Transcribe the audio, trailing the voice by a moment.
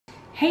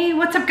Hey,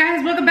 what's up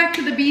guys? Welcome back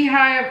to the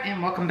Beehive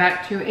and welcome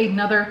back to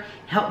another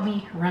Help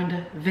Me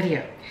Rhonda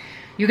video.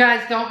 You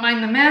guys don't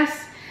mind the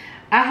mess.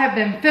 I have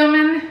been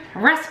filming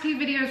recipe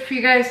videos for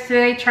you guys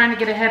today, trying to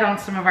get ahead on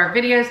some of our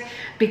videos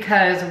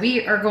because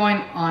we are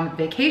going on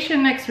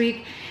vacation next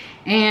week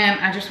and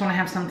I just want to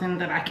have something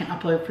that I can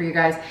upload for you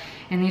guys.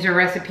 And these are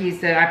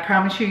recipes that I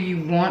promise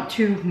you want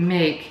to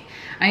make.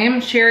 I am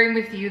sharing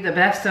with you the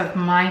best of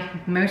my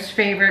most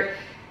favorite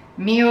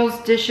meals,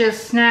 dishes,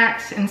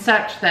 snacks, and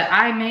such that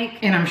I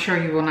make, and I'm sure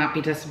you will not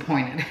be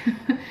disappointed.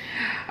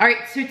 All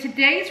right, so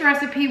today's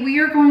recipe, we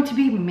are going to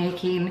be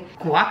making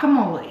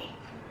guacamole.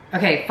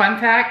 Okay, fun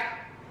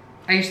fact,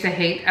 I used to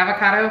hate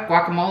avocado,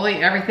 guacamole,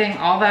 everything,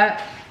 all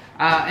that,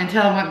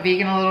 until I went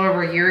vegan a little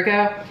over a year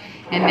ago.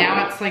 And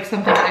now it's like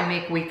something I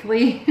make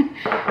weekly,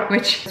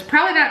 which is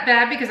probably not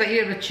bad because I eat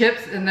it with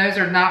chips and those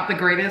are not the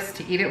greatest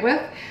to eat it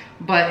with.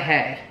 But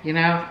hey, you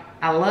know,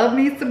 I love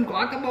me some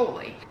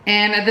guacamole.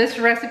 And this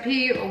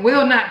recipe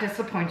will not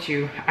disappoint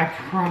you, I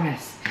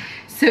promise.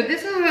 So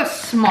this is a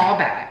small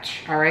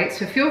batch, all right?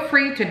 So feel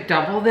free to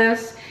double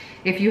this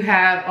if you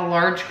have a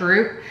large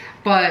group.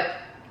 But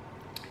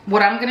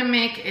what I'm gonna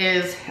make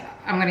is,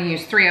 I'm gonna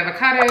use 3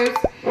 avocados.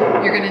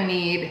 You're gonna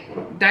need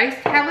diced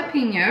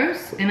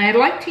jalapenos. And I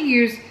like to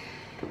use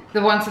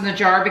the ones in the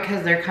jar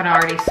because they're kind of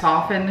already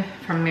softened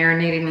from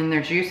marinating in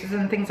their juices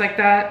and things like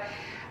that.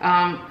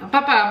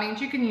 But by all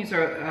means, you can use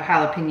a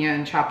jalapeno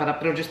and chop it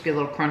up. It'll just be a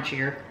little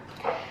crunchier.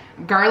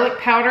 Garlic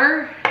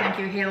powder. Thank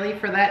you, Haley,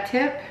 for that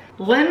tip.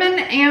 Lemon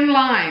and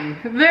lime.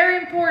 Very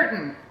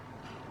important.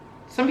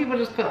 Some people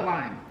just put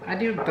lime. I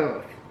do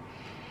both.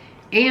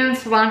 And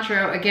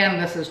cilantro. Again,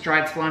 this is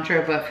dried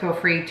cilantro, but feel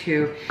free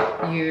to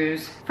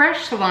use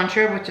fresh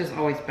cilantro, which is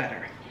always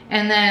better.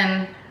 And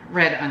then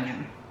red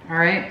onion. All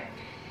right.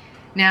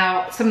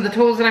 Now, some of the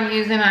tools that I'm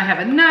using, I have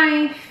a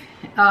knife,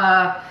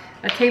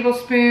 a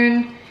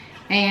tablespoon,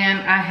 and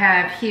I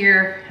have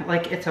here,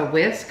 like, it's a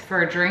whisk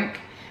for a drink.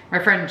 My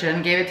friend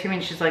Jen gave it to me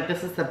and she's like,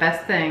 this is the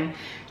best thing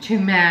to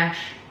mash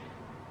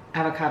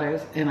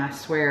avocados, and I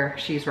swear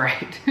she's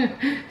right.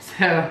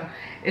 So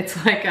it's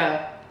like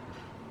a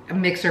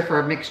mixer for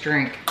a mixed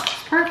drink.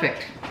 It's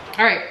perfect.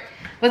 All right,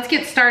 let's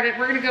get started.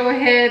 We're gonna go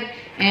ahead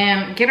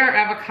and get our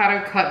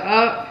avocado cut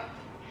up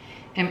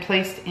and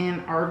placed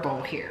in our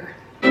bowl here.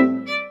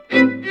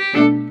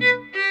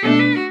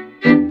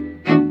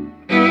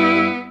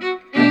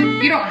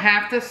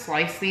 Have to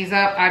slice these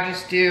up. I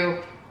just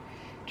do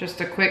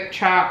just a quick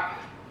chop.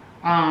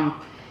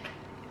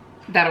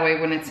 That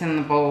way when it's in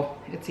the bowl,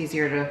 it's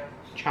easier to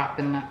chop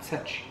in not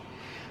such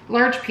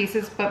large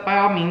pieces, but by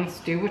all means,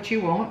 do what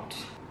you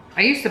want.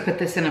 I used to put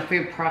this in a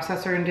food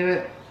processor and do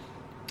it.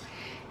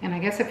 And I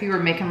guess if you were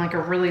making like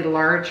a really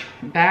large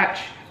batch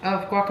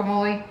of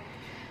guacamole,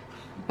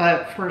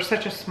 but for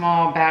such a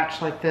small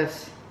batch like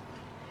this,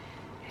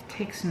 it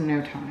takes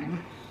no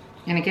time.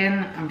 And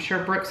again, I'm sure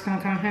Brooke's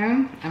gonna come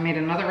home. I made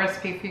another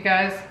recipe for you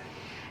guys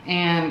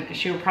and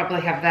she will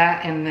probably have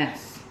that and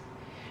this.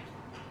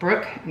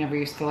 Brooke never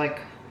used to like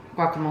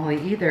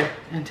guacamole either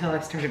until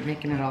I started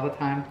making it all the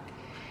time.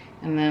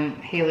 And then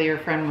Haley, her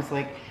friend, was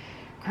like,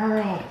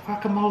 girl,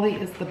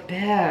 guacamole is the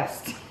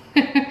best.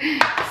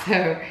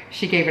 So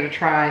she gave it a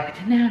try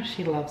and now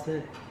she loves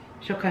it.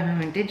 She'll come home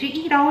and, did you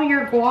eat all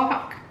your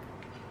guac?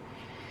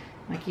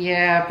 I'm like,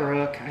 yeah,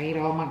 Brooke, I ate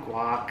all my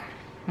guac.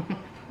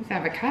 These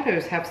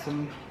avocados have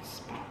some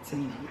spots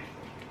in them.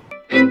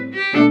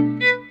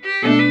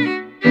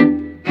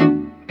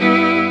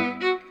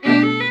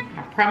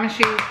 I promise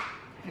you,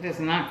 it is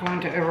not going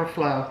to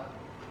overflow.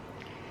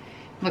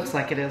 Looks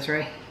like it is,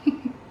 right?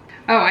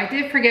 Oh, I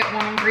did forget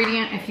one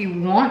ingredient. If you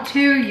want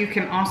to, you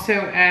can also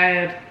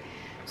add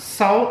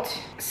salt.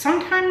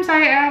 Sometimes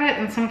I add it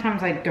and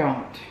sometimes I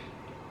don't.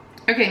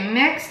 Okay,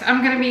 next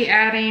I'm gonna be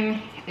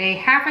adding a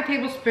half a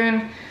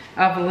tablespoon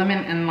of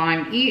lemon and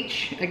lime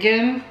each.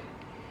 Again,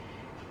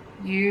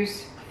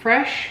 use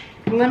fresh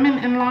lemon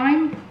and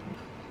lime.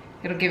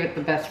 It'll give it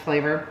the best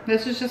flavor.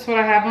 This is just what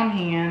I have on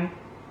hand.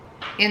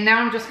 And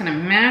now I'm just gonna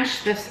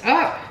mash this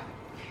up.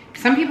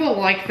 Some people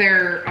like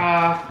their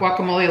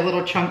guacamole a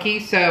little chunky,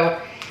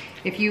 so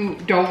if you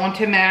don't want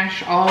to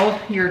mash all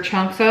your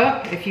chunks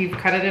up, if you've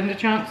cut it into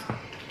chunks,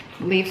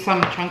 leave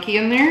some chunky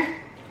in there.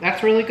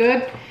 That's really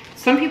good.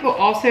 Some people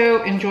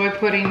also enjoy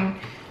putting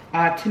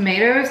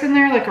tomatoes in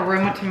there, like a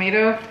Roma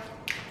tomato.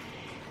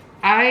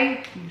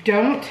 I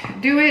don't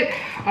do it.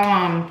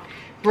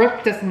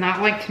 Brooke does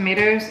not like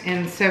tomatoes,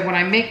 and so when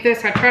I make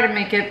this, I try to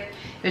make it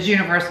as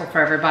universal for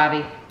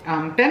everybody.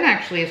 Ben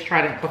actually has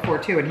tried it before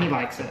too, and he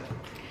likes it.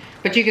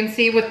 But you can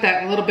see with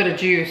that little bit of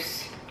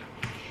juice,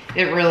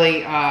 it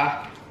really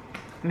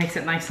makes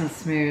it nice and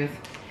smooth.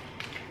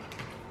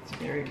 It's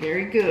very,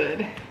 very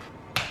good.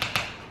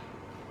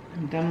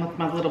 I'm done with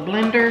my little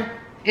blender.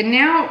 And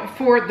now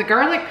for the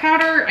garlic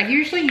powder, I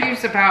usually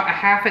use about a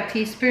half a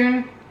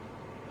teaspoon.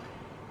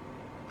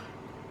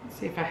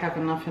 See if I have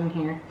enough in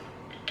here.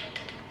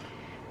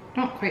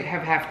 Don't quite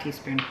have half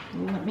teaspoon.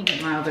 Let me get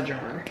my other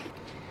jar.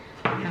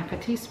 Half a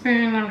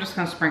teaspoon. I'm just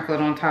gonna sprinkle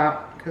it on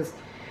top because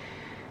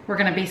We're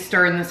gonna be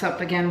stirring this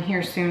up again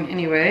here soon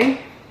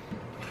anyway.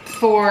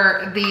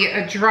 For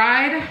the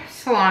dried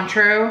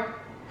cilantro,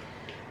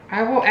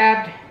 I will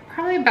add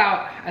probably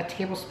about a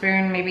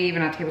tablespoon, maybe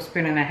even a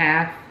tablespoon and a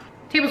half.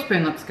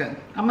 Tablespoon looks good.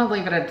 I'm gonna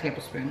leave it at a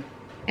tablespoon.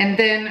 And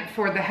then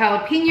for the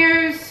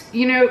jalapenos,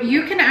 you know,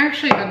 you can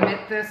actually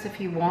omit this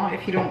if you want,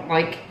 if you don't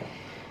like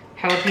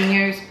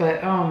jalapenos,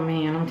 but oh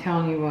man, I'm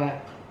telling you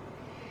what.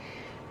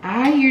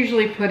 I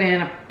usually put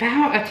in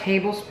about a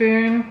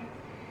tablespoon.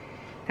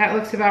 That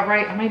looks about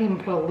right. I might even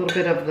put a little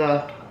bit of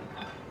the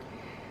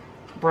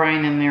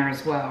brine in there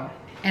as well.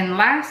 And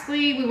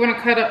lastly, we want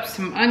to cut up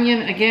some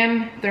onion.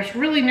 Again, there's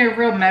really no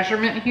real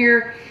measurement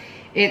here.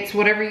 It's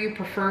whatever you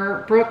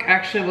prefer. Brooke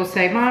actually will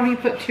say, Mom, you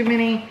put too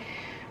many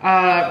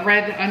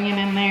red onion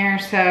in there.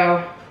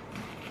 So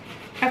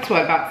that's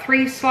what, about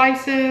 3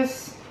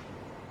 slices?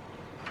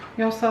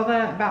 Y'all saw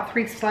that? About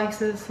 3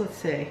 slices. Let's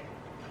see.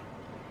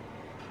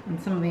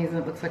 And some of these,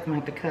 it looks like I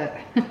might have to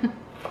cut.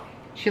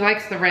 She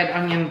likes the red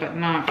onion, but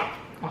not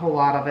a whole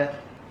lot of it.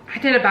 I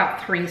did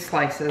about 3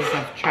 slices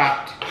of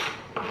chopped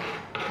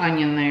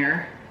onion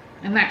there,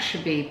 and that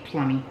should be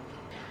plenty.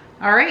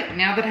 All right,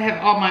 now that I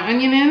have all my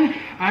onion in,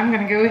 I'm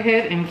gonna go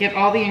ahead and get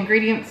all the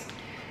ingredients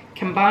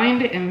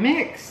combined and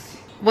mixed.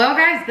 Well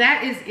guys,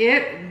 that is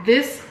it.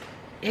 This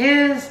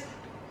is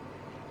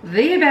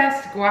the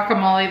best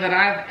guacamole that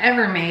I've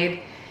ever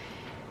made.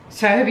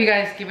 So I hope you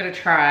guys give it a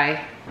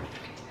try.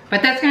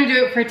 But that's gonna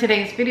do it for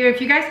today's video.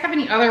 If you guys have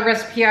any other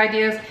recipe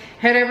ideas,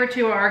 head over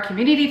to our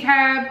community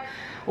tab,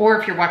 or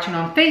if you're watching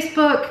on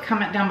Facebook,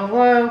 comment down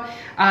below,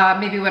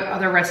 maybe what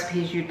other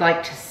recipes you'd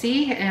like to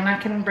see, and I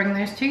can bring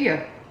those to you.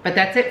 But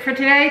that's it for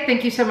today.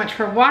 Thank you so much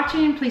for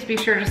watching. Please be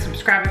sure to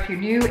subscribe if you're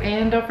new,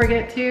 and don't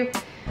forget to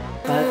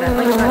buzz that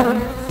like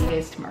button. See you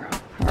guys tomorrow.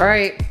 All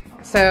right,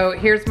 so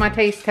here's my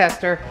taste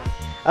tester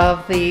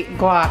of the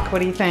guac. What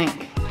do you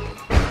think?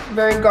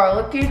 Very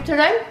garlicky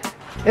today.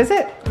 Is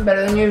it?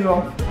 Better than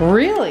usual.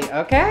 Really?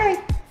 Okay.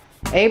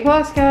 A+,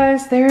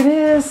 guys. There it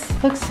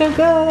is. Looks so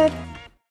good.